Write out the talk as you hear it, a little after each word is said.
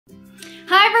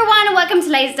Hi everyone and welcome to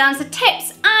Lazy Dancer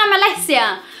Tips. I'm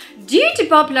Alessia. Due to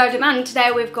popular demand today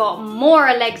we've got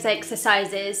more legs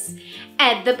exercises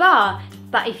at the bar.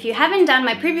 But if you haven't done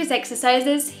my previous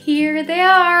exercises, here they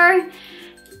are.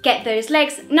 Get those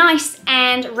legs nice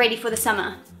and ready for the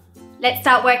summer. Let's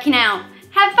start working out.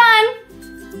 Have fun!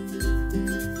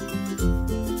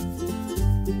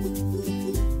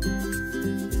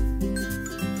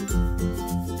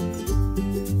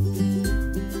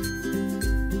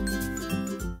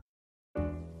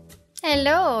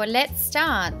 Hello, let's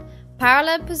start.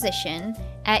 Parallel position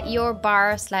at your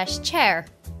bar/chair.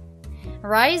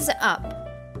 Rise up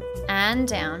and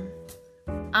down,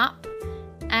 up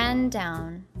and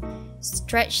down.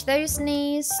 Stretch those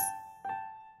knees,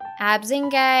 abs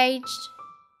engaged,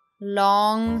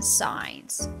 long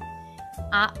sides.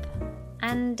 Up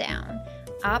and down,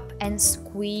 up and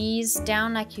squeeze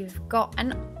down like you've got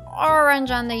an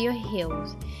orange under your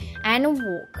heels. And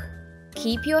walk.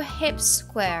 Keep your hips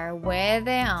square where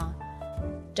they are.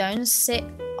 Don't sit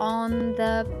on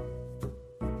the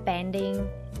bending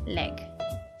leg.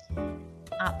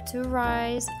 Up to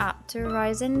rise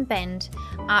and bend.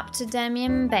 Up to demi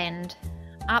and bend.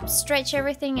 Up, stretch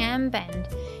everything and bend.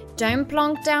 Don't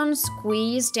plonk down,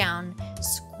 squeeze down.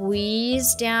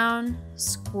 Squeeze down,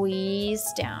 squeeze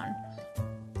down.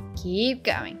 Keep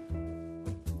going.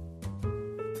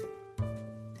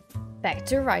 Back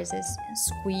to rises.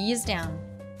 Squeeze down.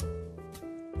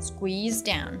 Squeeze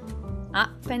down. Up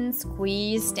and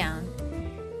squeeze down.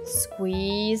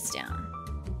 Squeeze down.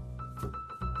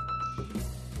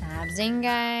 Abs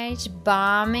engaged,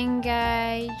 bum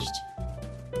engaged.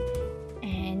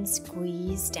 And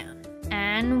squeeze down.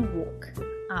 And walk.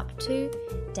 Up to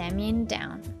demi and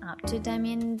down. Up to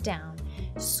demi and down.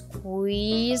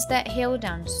 Squeeze that heel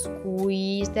down.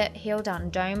 Squeeze that heel down.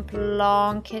 Don't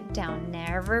plonk it down.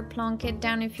 Never plonk it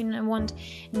down if you want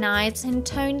nice and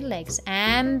toned legs.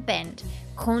 And bend.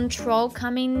 Control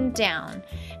coming down.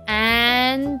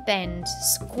 And bend.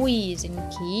 Squeeze and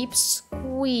keep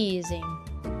squeezing.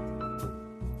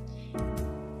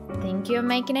 Think you're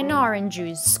making an orange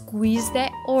juice. Squeeze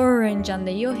that orange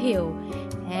under your heel.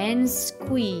 And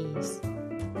squeeze.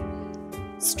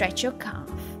 Stretch your calf.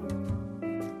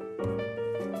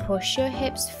 Push your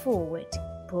hips forward.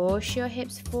 Push your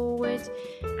hips forward.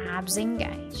 Abs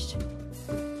engaged.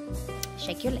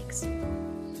 Shake your legs.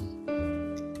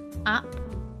 Up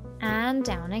and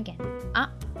down again.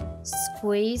 Up,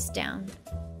 squeeze down.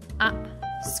 Up,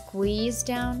 squeeze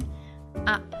down.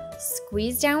 Up,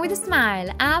 squeeze down with a smile.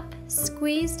 Up,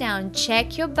 squeeze down.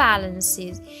 Check your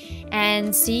balances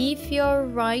and see if you're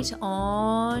right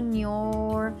on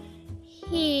your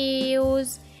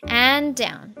heels. And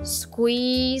down,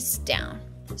 squeeze down,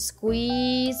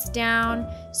 squeeze down,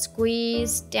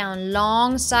 squeeze down.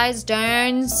 Long sides,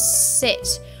 don't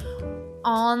sit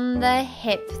on the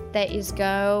hip that is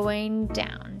going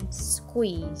down.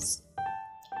 Squeeze.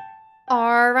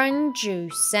 Orange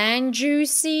juice and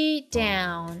juicy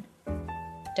down.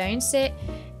 Don't sit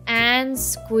and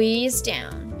squeeze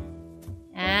down.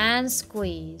 And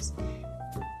squeeze.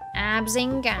 Abs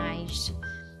engaged.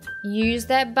 Use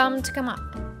that bum to come up.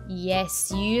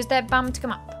 Yes, use that bum to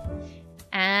come up.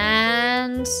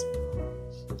 And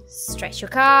stretch your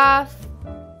calf.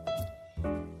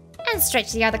 And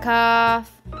stretch the other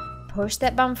calf. Push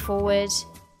that bum forward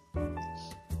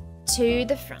to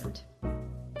the front.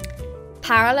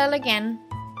 Parallel again.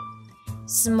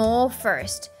 Small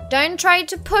first. Don't try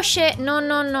to push it. No.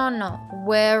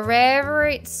 Wherever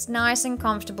it's nice and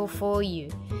comfortable for you.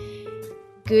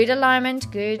 Good alignment,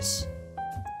 good.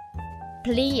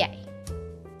 Plie.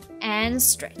 And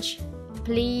stretch.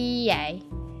 Plie.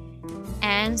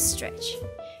 And stretch.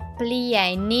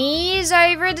 Plie. Knees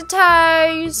over the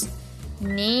toes.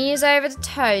 Knees over the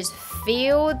toes.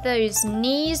 Feel those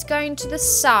knees going to the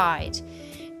side.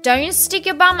 Don't stick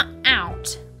your bum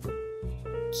out.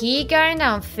 Keep going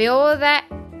down. Feel that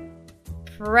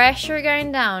pressure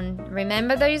going down.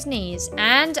 Remember those knees.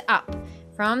 And up.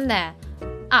 From there.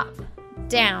 Up.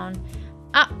 Down.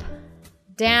 Up.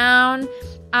 Down.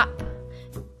 Up.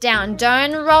 Down.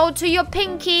 Don't roll to your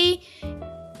pinky.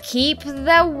 Keep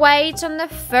the weight on the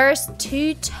first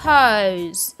two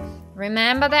toes.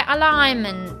 Remember that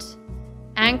alignment.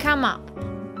 And come up.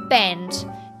 Bend.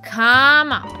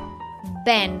 Come up.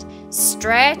 Bend.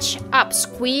 Stretch up.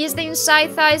 Squeeze the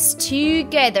inside thighs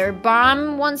together.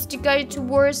 Bum wants to go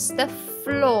towards the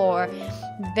floor.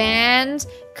 Bend.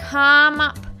 Come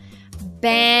up.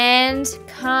 Bend.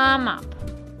 Come up.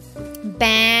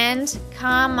 Bend.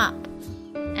 Come up.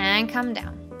 And come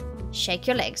down. Shake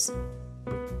your legs.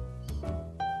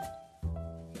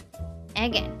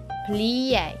 Again.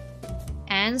 Plie.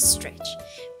 and stretch.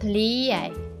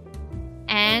 Plie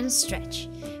and stretch.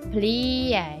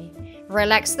 Plie.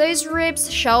 Relax those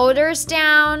ribs, shoulders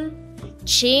down,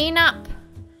 chin up.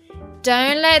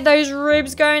 Don't let those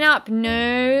ribs going up.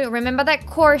 No, remember that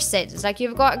corset. It's like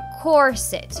you've got a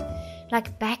corset,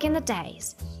 like back in the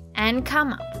days. And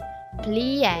come up.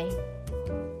 Plie.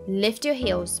 Lift your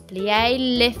heels.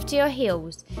 Plie, lift your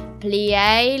heels.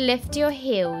 Plie, lift your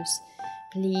heels.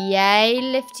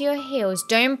 Plie, lift your heels.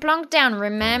 Don't plonk down.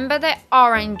 Remember the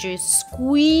oranges.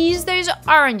 Squeeze those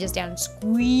oranges down.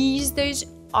 Squeeze those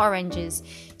oranges.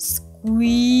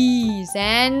 Squeeze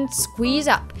and squeeze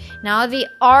up. Now the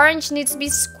orange needs to be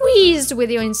squeezed with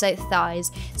your inside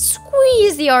thighs.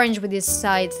 Squeeze the orange with your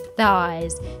side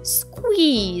thighs.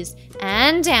 Squeeze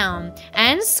and down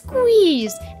and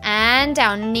squeeze and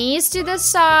down. Knees to the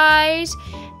side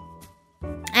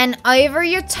and over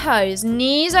your toes.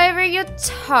 Knees over your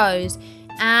toes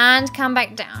and come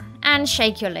back down and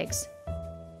shake your legs.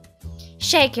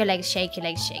 Shake your legs, shake your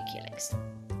legs, shake your legs.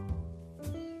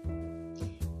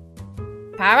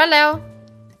 Parallel,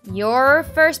 your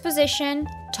first position,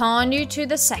 turn you to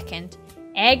the second.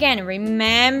 Again,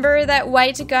 remember that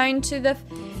weight going to the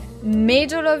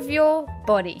middle of your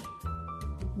body.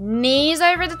 Knees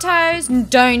over the toes.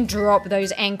 Don't drop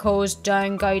those ankles.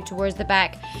 Don't go towards the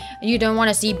back. You don't want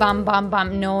to see bum, bum,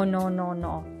 bum. No, no, no,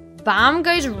 no. Bum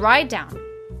goes right down.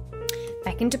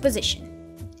 Back into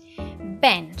position.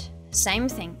 Bend. Same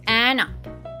thing. And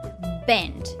up.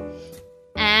 Bend.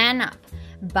 And up.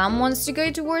 Bum wants to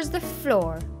go towards the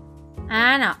floor.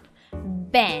 And up.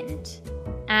 Bend.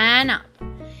 And up.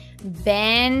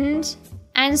 Bend.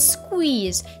 And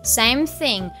squeeze. Same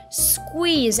thing.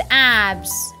 Squeeze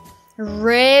abs.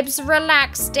 Ribs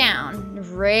relax down.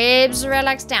 Ribs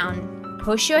relax down.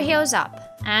 Push your heels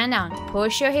up and down.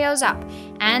 Push your heels up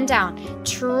and down.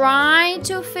 Try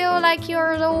to feel like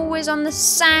you're always on the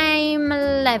same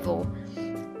level.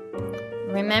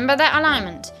 Remember that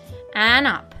alignment. And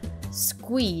up.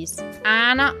 Squeeze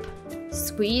and up.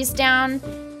 Squeeze down.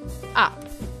 Up.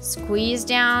 Squeeze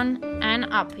down and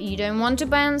up. You don't want to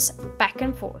bounce back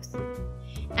and forth.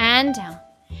 And down.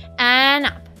 And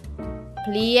up.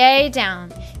 Plie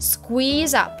down.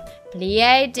 Squeeze up.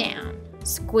 Plie down.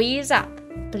 Squeeze up.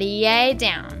 Plie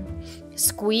down.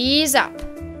 Squeeze up.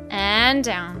 And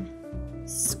down.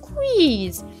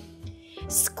 Squeeze.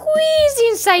 Squeeze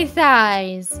inside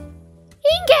thighs.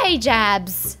 Engage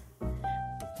abs.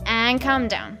 And come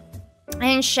down.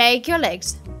 And shake your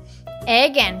legs.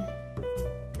 Again.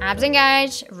 Abs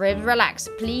engage, ribs relax.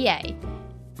 Plie.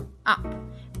 Up.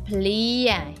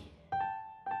 Plie.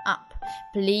 Up.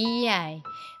 Plie.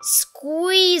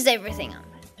 Squeeze everything up.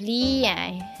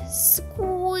 Plie.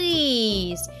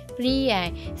 Squeeze.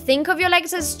 Plie. Think of your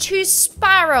legs as two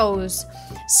sparrows.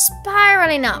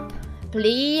 Spiraling up.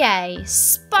 Plie.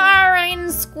 Spiraling,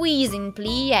 squeezing.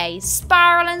 Plie.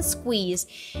 Spiral and squeeze.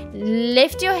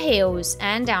 Lift your heels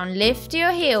and down. Lift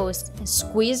your heels.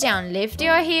 Squeeze down. Lift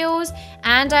your heels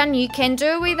and down. You can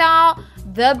do without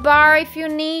the bar if you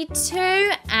need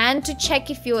to, and to check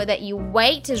if your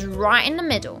weight is right in the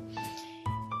middle.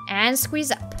 And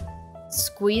squeeze up.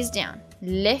 Squeeze down.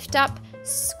 Lift up.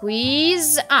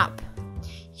 Squeeze up.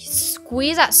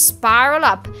 Squeeze up. Spiral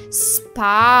up.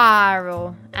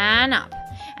 Spiral. And up.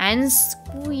 And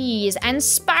squeeze. And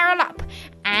spiral up.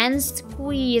 And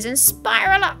squeeze. And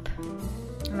spiral up.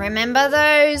 Remember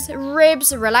those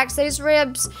ribs. Relax those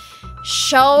ribs.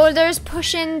 Shoulders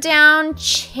pushing down.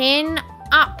 Chin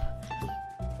up.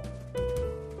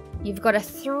 You've got a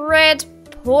thread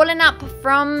pulling up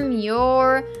from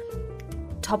your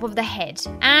top of the head.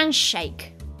 And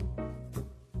shake.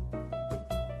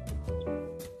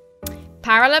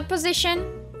 Parallel position.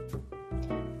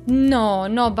 No,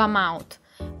 no bum out.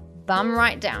 Bum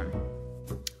right down.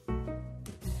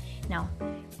 Now,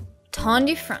 turn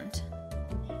the front.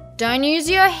 Don't use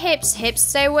your hips. Hips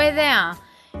stay where they are.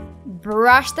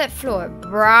 Brush that floor.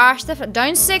 Brush the floor.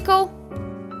 Don't sickle.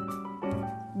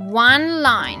 One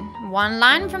line. One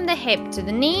line from the hip to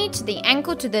the knee, to the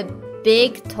ankle, to the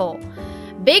big toe.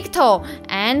 Big toe.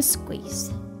 And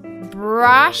squeeze.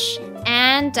 Brush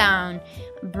and down.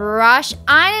 Brush,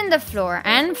 iron the floor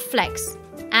and flex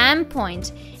and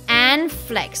point and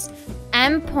flex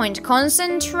and point.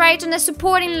 Concentrate on the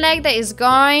supporting leg that is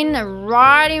going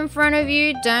right in front of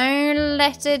you. Don't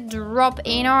let it drop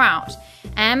in or out.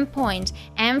 And point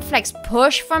and flex.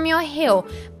 Push from your heel.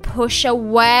 Push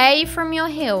away from your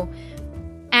heel.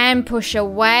 And push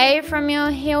away from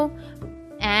your heel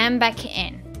and back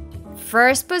in.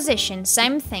 First position,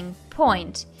 same thing.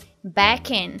 Point,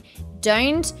 back in.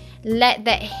 Don't let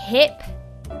the hip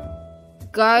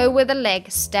go with the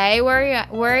leg. Stay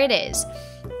where it is.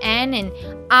 and in.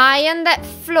 Eye on that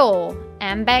floor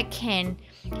and back in.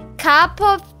 Cup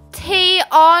of tea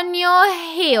on your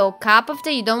heel. Cup of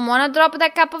tea. You don't want to drop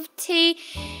that cup of tea.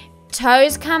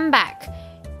 Toes come back.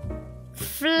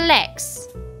 Flex.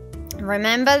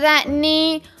 Remember that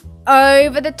knee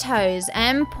over the toes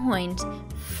and point.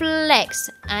 Flex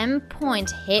and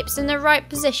point. Hips in the right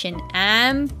position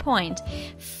and point.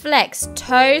 Flex.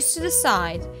 Toes to the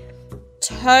side.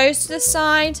 Toes to the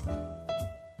side.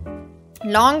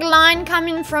 Long line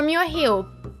coming from your heel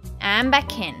and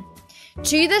back in.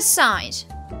 To the side.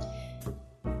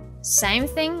 Same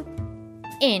thing.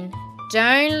 In.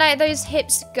 Don't let those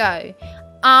hips go.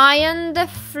 Eye on the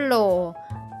floor.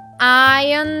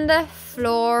 Eye on the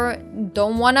floor.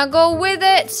 Don't want to go with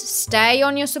it. Stay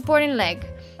on your supporting leg.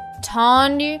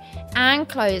 Tendu and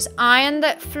close. Eye on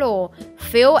the floor.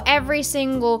 Feel every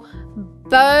single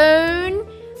bone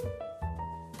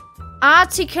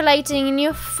articulating in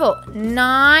your foot.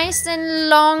 Nice and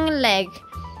long leg.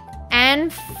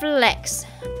 And flex.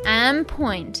 And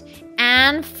point.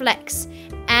 And flex.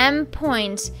 And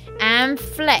point. And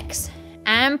flex.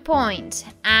 And point.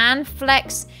 And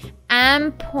flex.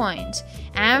 And point.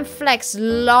 And flex.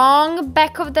 Long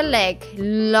back of the leg.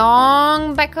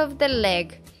 Long back of the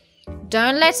leg.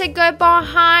 Don't let it go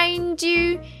behind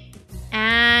you.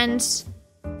 And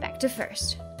back to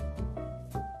first.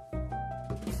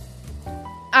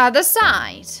 Other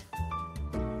side.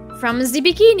 From the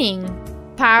beginning.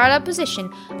 Parallel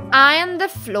position. Eye on the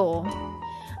floor.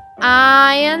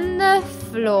 Eye on the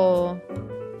floor.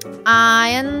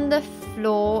 Eye on the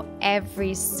floor.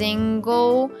 Every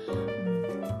single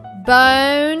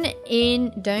bone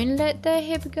in. Don't let the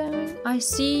hip go. I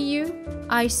see you.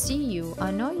 I see you.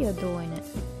 I know you're doing it.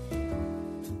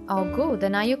 Oh, good.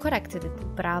 Now you corrected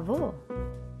it. Bravo.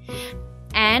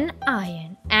 And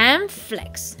iron. And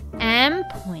flex. And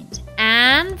point.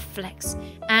 And flex.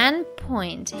 And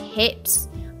point. Hips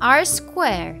are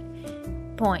square.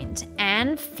 Point.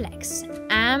 And flex.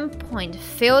 And point.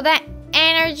 Feel that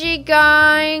energy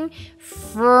going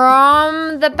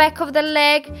from the back of the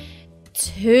leg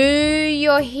to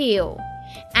your heel.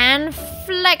 And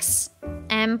flex.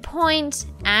 And point.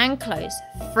 And close.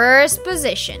 First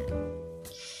position.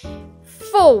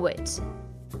 Forward.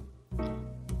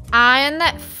 Eye on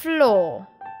that floor.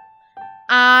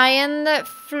 Eye on that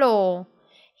floor.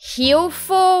 Heel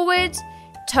forward.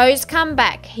 Toes come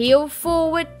back. Heel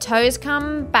forward. Toes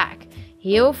come back.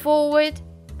 Heel forward.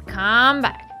 Come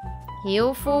back.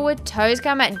 Heel forward. Toes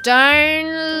come back.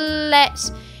 Don't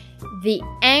let the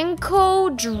ankle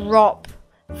drop.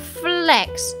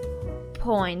 Flex.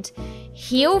 Point.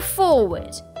 Heel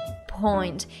forward.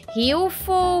 Point. Heel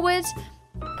forward.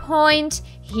 Point.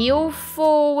 Heel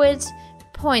forward.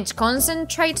 Point.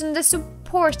 Concentrate on the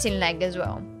supporting leg as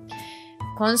well.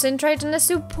 Concentrate on the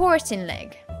supporting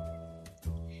leg.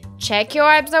 Check your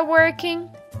abs are working.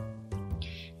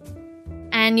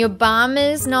 And your bum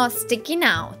is not sticking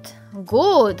out.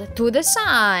 Good. To the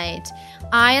side.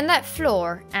 Eye on that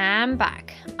floor and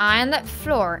back. Eye on that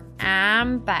floor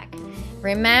and back.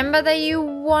 Remember that you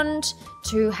want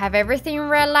to have everything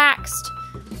relaxed.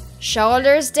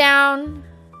 Shoulders down.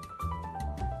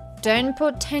 Don't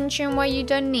put tension where you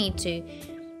don't need to.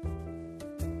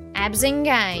 Abs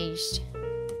engaged.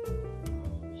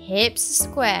 Hips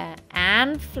square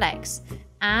and flex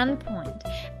and point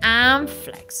and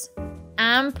flex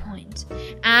and point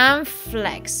and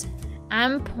flex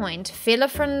and point. Feel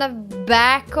it from the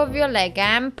back of your leg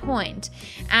and point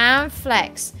and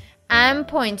flex and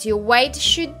point. Your weight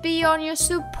should be on your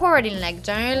supporting leg.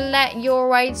 Don't let your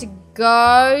weight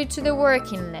go to the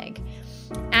working leg.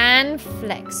 And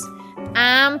flex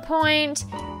and point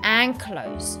and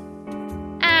close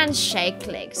and shake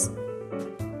legs.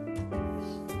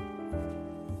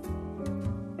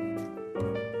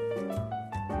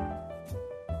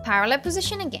 Parallel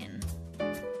position again.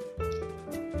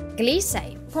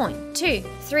 Glisse. Point. 2,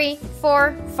 3,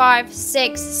 4, 5,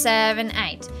 6, 7,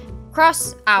 8.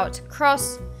 Cross out,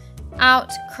 cross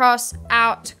out, cross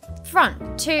out.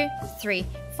 Front. 2, 3,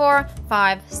 4,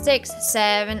 5, 6,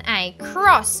 7, 8.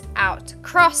 Cross out,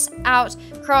 cross out,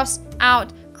 cross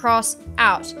out, cross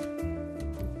out.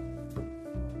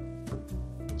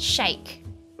 Shake.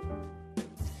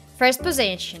 First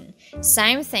position.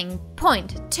 Same thing.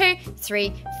 Point. 2,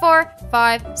 3, 4,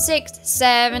 5, 6,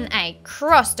 7, 8.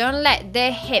 Cross. Don't let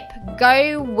the hip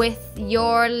go with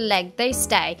your leg. They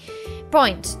stay.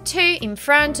 Point. 2 in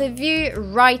front of you,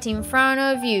 right in front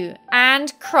of you.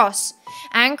 And cross.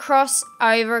 And cross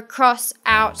over, cross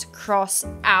out,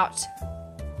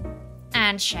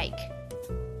 and shake.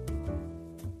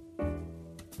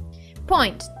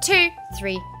 Point. 2,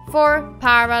 3, 4,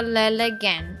 parallel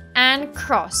again. and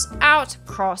cross out,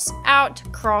 cross out,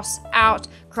 cross out,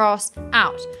 cross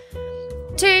out.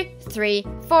 2, 3,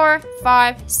 4,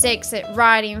 5, 6,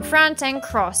 right in front and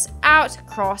cross out,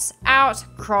 cross out,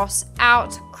 cross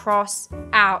out, cross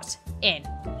out, in.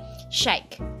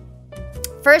 Shake.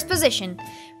 First position.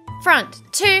 Front,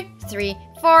 2, 3,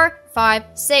 4, 5,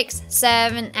 6,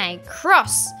 7, 8.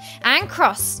 Cross and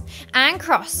cross and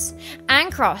cross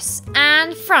and cross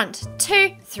and front.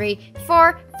 2, 3,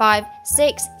 4, 5,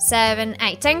 6, 7,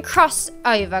 8. And cross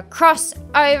over, cross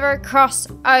over, cross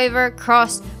over,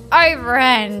 cross over,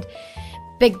 and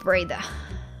big breather.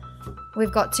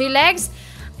 We've got 2 legs.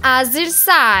 Other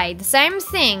side, same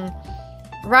thing.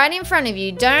 Right in front of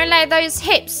you. Don't let those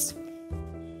hips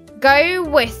go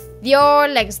with your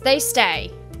legs. They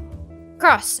stay.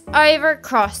 Cross over,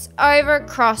 cross over,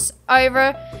 cross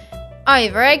over,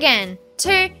 over again.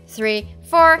 2, 3,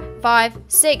 4, 5,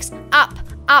 6. Up,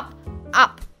 up,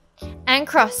 up. And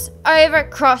cross over,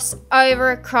 cross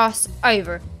over, cross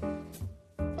over.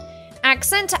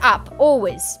 Accent up,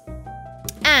 always.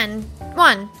 And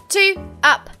 1, 2,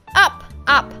 up, up,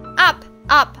 up, up,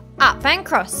 up, up. And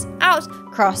cross out,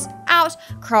 cross out,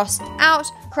 cross out,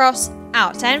 cross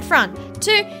out. And front.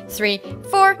 2, 3,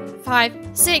 4, 5,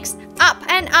 6. Up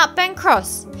and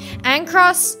cross. And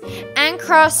cross and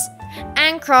cross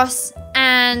and cross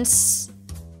and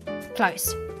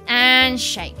close. And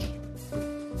shake.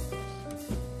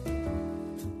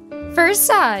 First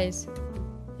side.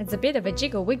 It's a bit of a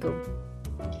jiggle wiggle.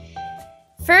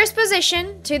 First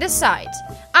position to the side.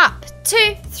 Up.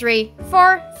 2, 3,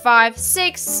 4, 5,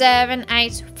 6, 7,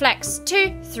 8. Flex.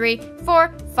 2, 3,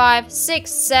 4, 5,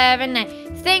 6, 7,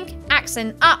 8. Think.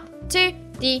 Accent up. 2,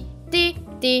 D, D,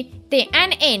 D, D.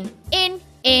 And in. In,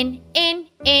 in, in,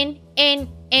 in, in,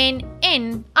 in,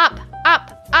 in. Up,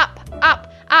 up, up,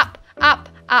 up, up, up,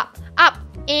 up, up.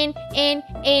 In, in,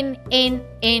 in, in,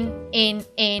 in,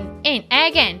 in, in.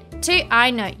 Again. 2, I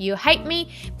know you hate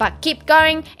me, but keep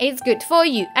going, it's good for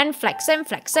you. And flex and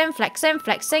flex and flex and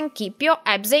flex and keep your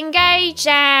abs engaged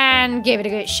and give it a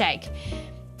good shake.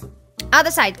 Other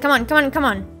side, come on, come on, come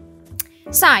on.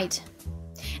 Side.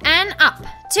 And up.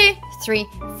 2, 3,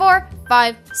 4,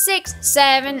 5, 6,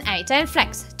 7, 8. And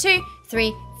flex. 2,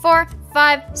 3, 4,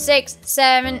 5, 6,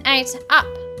 7, 8. Up,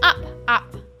 up,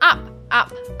 up, up,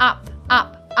 up, up,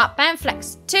 up. Up and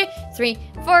flex. 2, 3,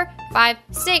 4, 5,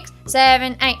 6,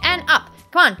 7, 8. And up.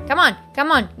 Come on, come on,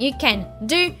 come on. You can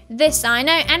do this, I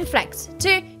know. And flex.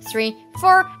 2, 3,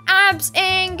 4. Abs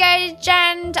engage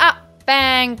and up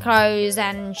and close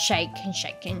and shake and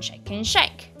shake and shake and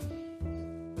shake.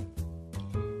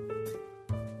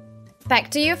 Back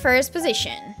to your first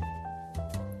position.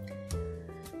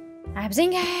 Abs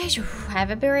engage.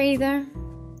 Have a breather.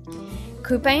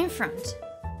 Coupe in front.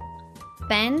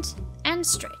 Bend and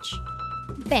stretch.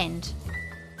 Bend.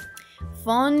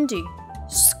 Fondu.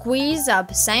 Squeeze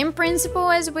up. Same principle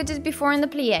as we did before in the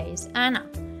pliés. And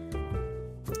up.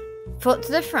 Foot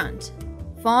to the front.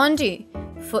 Fondu.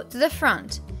 Foot to the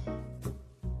front.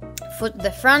 Foot to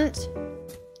the front.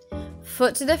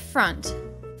 Foot to the front.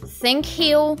 Think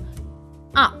heel.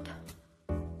 Up.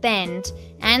 Bend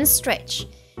and stretch.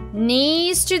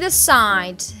 Knees to the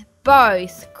side.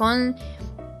 Both.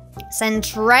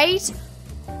 Concentrate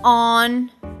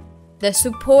on the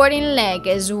supporting leg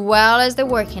as well as the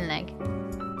working leg.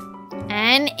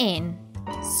 And in.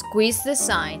 Squeeze the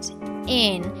side.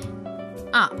 In.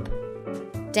 Up.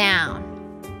 Down.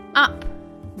 Up.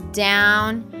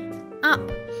 Down. Up.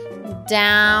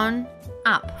 Down.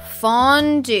 Up.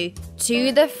 Fondu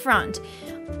to the front.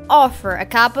 Offer a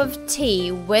cup of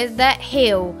tea with that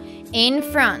heel in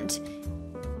front.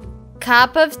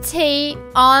 Cup of tea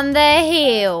on the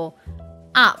heel.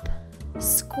 Up.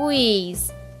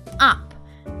 Squeeze. Up.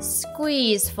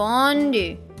 Squeeze.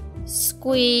 Fondu.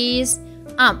 Squeeze.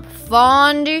 Up.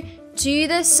 Fondu to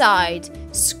the side.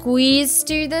 Squeeze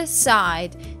to the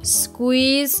side.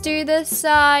 Squeeze to the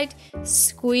side.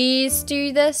 Squeeze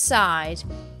to the side.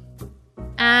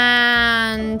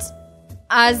 And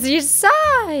other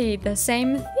side. The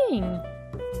same thing.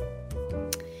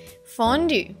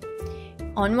 Fondu.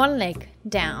 On one leg.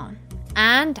 Down.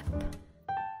 And up.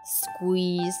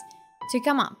 Squeeze to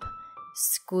come up.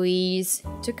 Squeeze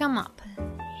to come up.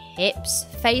 Hips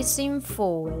facing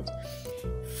forward.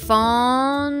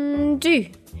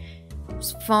 Fondu.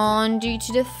 Fondu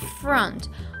to the front.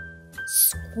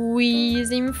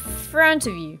 Squeeze in front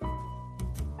of you.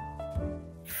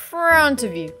 Front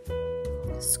of you.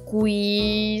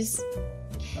 Squeeze.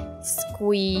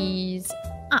 Squeeze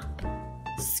up.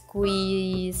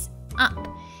 Squeeze up.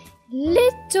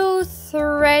 Little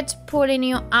thread pulling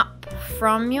you up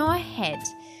from your head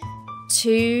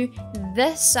to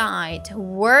the side.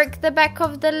 Work the back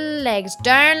of the legs.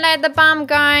 Don't let the bum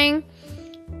go.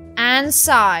 And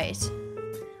side.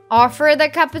 Offer the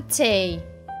cup of tea.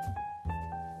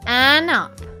 And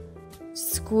up.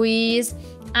 Squeeze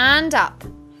and up.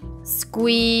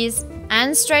 Squeeze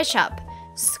and stretch up.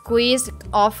 Squeeze,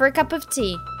 offer a cup of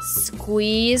tea.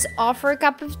 Squeeze, offer a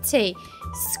cup of tea.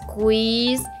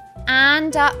 Squeeze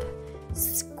and up.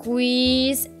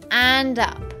 Squeeze and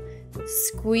up.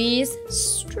 Squeeze,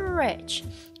 stretch.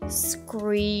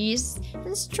 Squeeze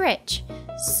and stretch.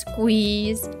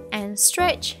 Squeeze and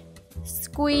stretch.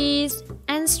 Squeeze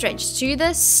and stretch to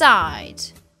the side.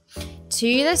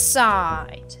 To the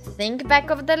side. Think back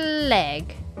of the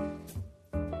leg.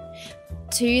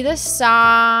 To the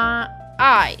side.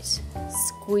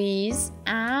 Squeeze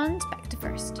and back to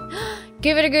first.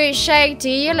 Give it a good shake to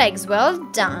your legs. Well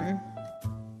done.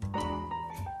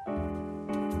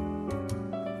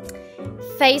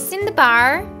 Facing the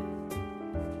bar.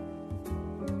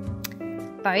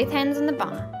 Both hands on the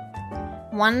bar.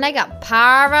 One leg up,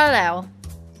 parallel.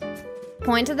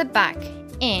 Point to the back,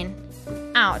 in,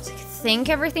 out. Think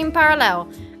everything parallel.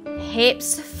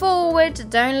 Hips forward.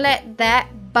 Don't let that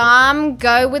bum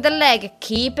go with the leg.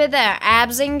 Keep it there.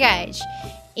 Abs engaged.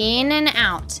 In and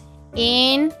out.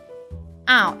 In,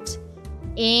 out.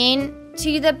 In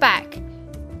to the back.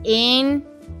 In,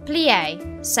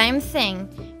 plie. Same thing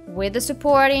with the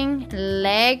supporting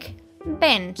leg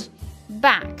bend.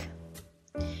 Back.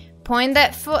 Point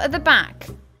that foot at the back.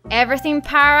 Everything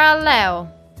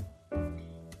parallel.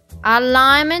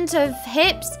 Alignment of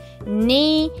hips,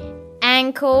 knee,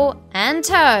 ankle, and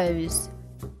toes.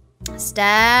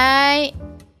 Stay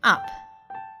up.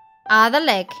 Other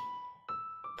leg.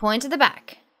 Point to the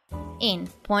back. In,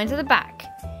 point to the back.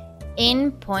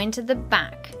 In, point to the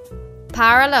back.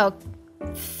 Parallel.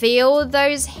 Feel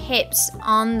those hips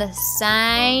on the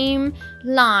same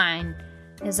line.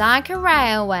 It's like a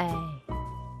railway.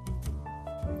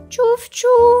 Choof,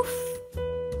 choof.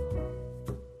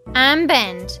 And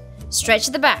bend. Stretch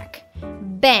the back.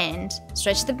 Bend.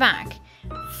 Stretch the back.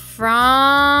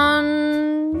 Front.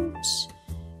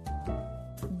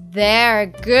 There.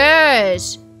 Good.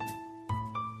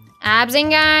 Abs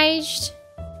engaged.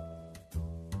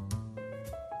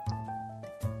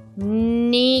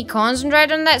 Knee.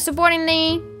 Concentrate on that supporting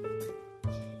knee.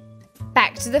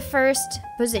 Back to the first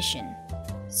position.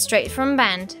 Straight from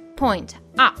bend. Point.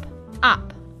 Up.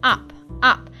 Up. Up.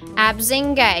 Up. Abs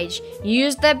engage.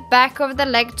 Use the back of the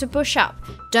leg to push up.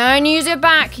 Don't use your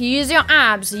back. Use your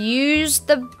abs. Use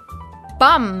the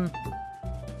bum.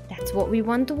 That's what we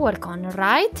want to work on,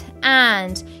 right?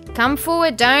 And come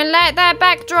forward. Don't let that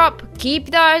back drop.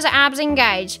 Keep those abs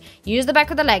engaged. Use the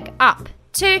back of the leg. Up.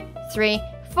 2, 3,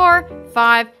 4,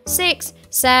 5, 6,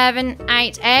 7,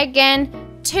 8.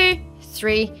 Again. 2,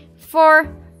 3,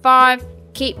 4, 5.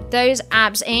 Keep those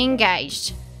abs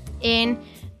engaged. In.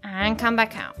 And come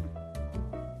back out.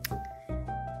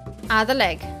 Other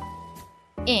leg.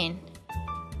 In.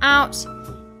 Out.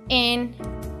 In.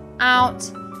 Out.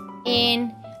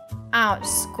 In. Out.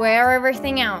 Square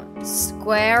everything out.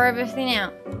 Square everything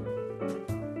out.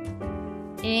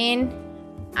 In.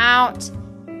 Out.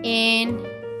 In.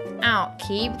 Out.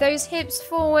 Keep those hips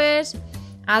forward.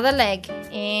 Other leg.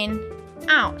 In.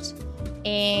 Out.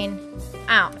 In.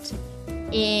 Out.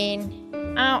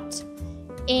 In. Out.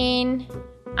 In.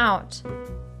 Out.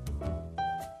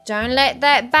 Don't let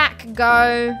that back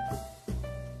go.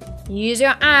 Use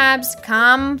your abs.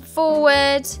 Come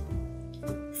forward.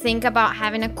 Think about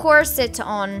having a corset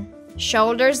on.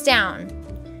 Shoulders down.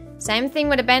 Same thing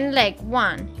with a bent leg.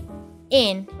 1.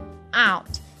 In.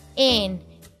 Out. In.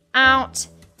 Out.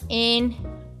 In.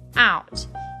 Out.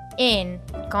 In.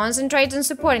 Concentrate on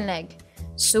supporting leg.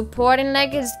 Supporting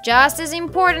leg is just as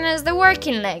important as the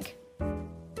working leg.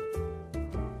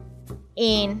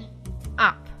 In,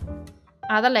 up.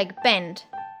 Other leg bend,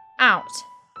 out,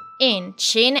 in,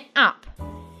 chin up.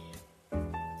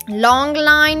 Long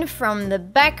line from the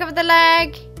back of the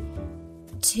leg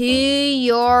to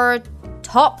your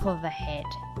top of the head.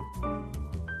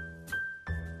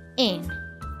 In,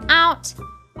 out,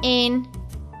 in,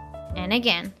 and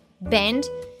again. Bend,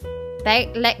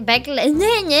 back leg, back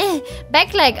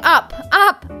leg up,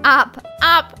 up, up,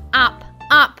 up, up,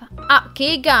 up, up.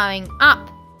 Keep going, up.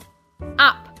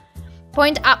 Up,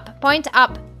 point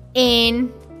up,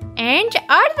 in, and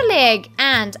out of the leg,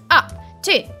 and up,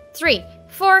 2, 3,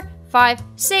 4, 5,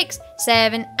 6,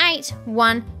 7, 8,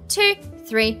 1, 2,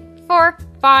 3, 4,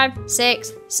 5,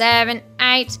 6, 7,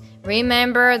 8.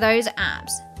 Remember those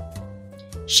abs.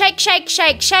 Shake, shake,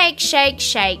 shake, shake, shake,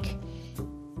 shake.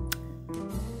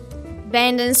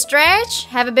 Bend and stretch,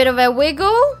 have a bit of a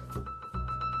wiggle.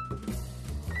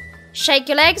 Shake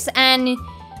your legs and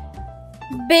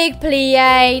big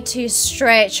plie to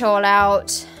stretch all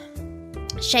out.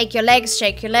 Shake your legs,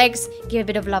 give a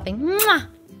bit of loving. Mwah.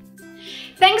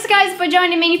 Thanks guys for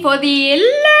joining me for the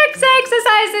legs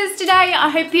exercises today. I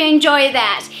hope you enjoy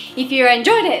that. If you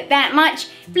enjoyed it that much,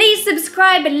 please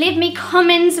subscribe and leave me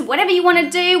comments, whatever you want to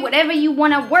do, whatever you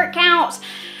want to work out,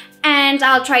 and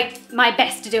I'll try my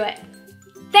best to do it.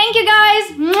 Thank you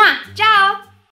guys. Mwah. Ciao.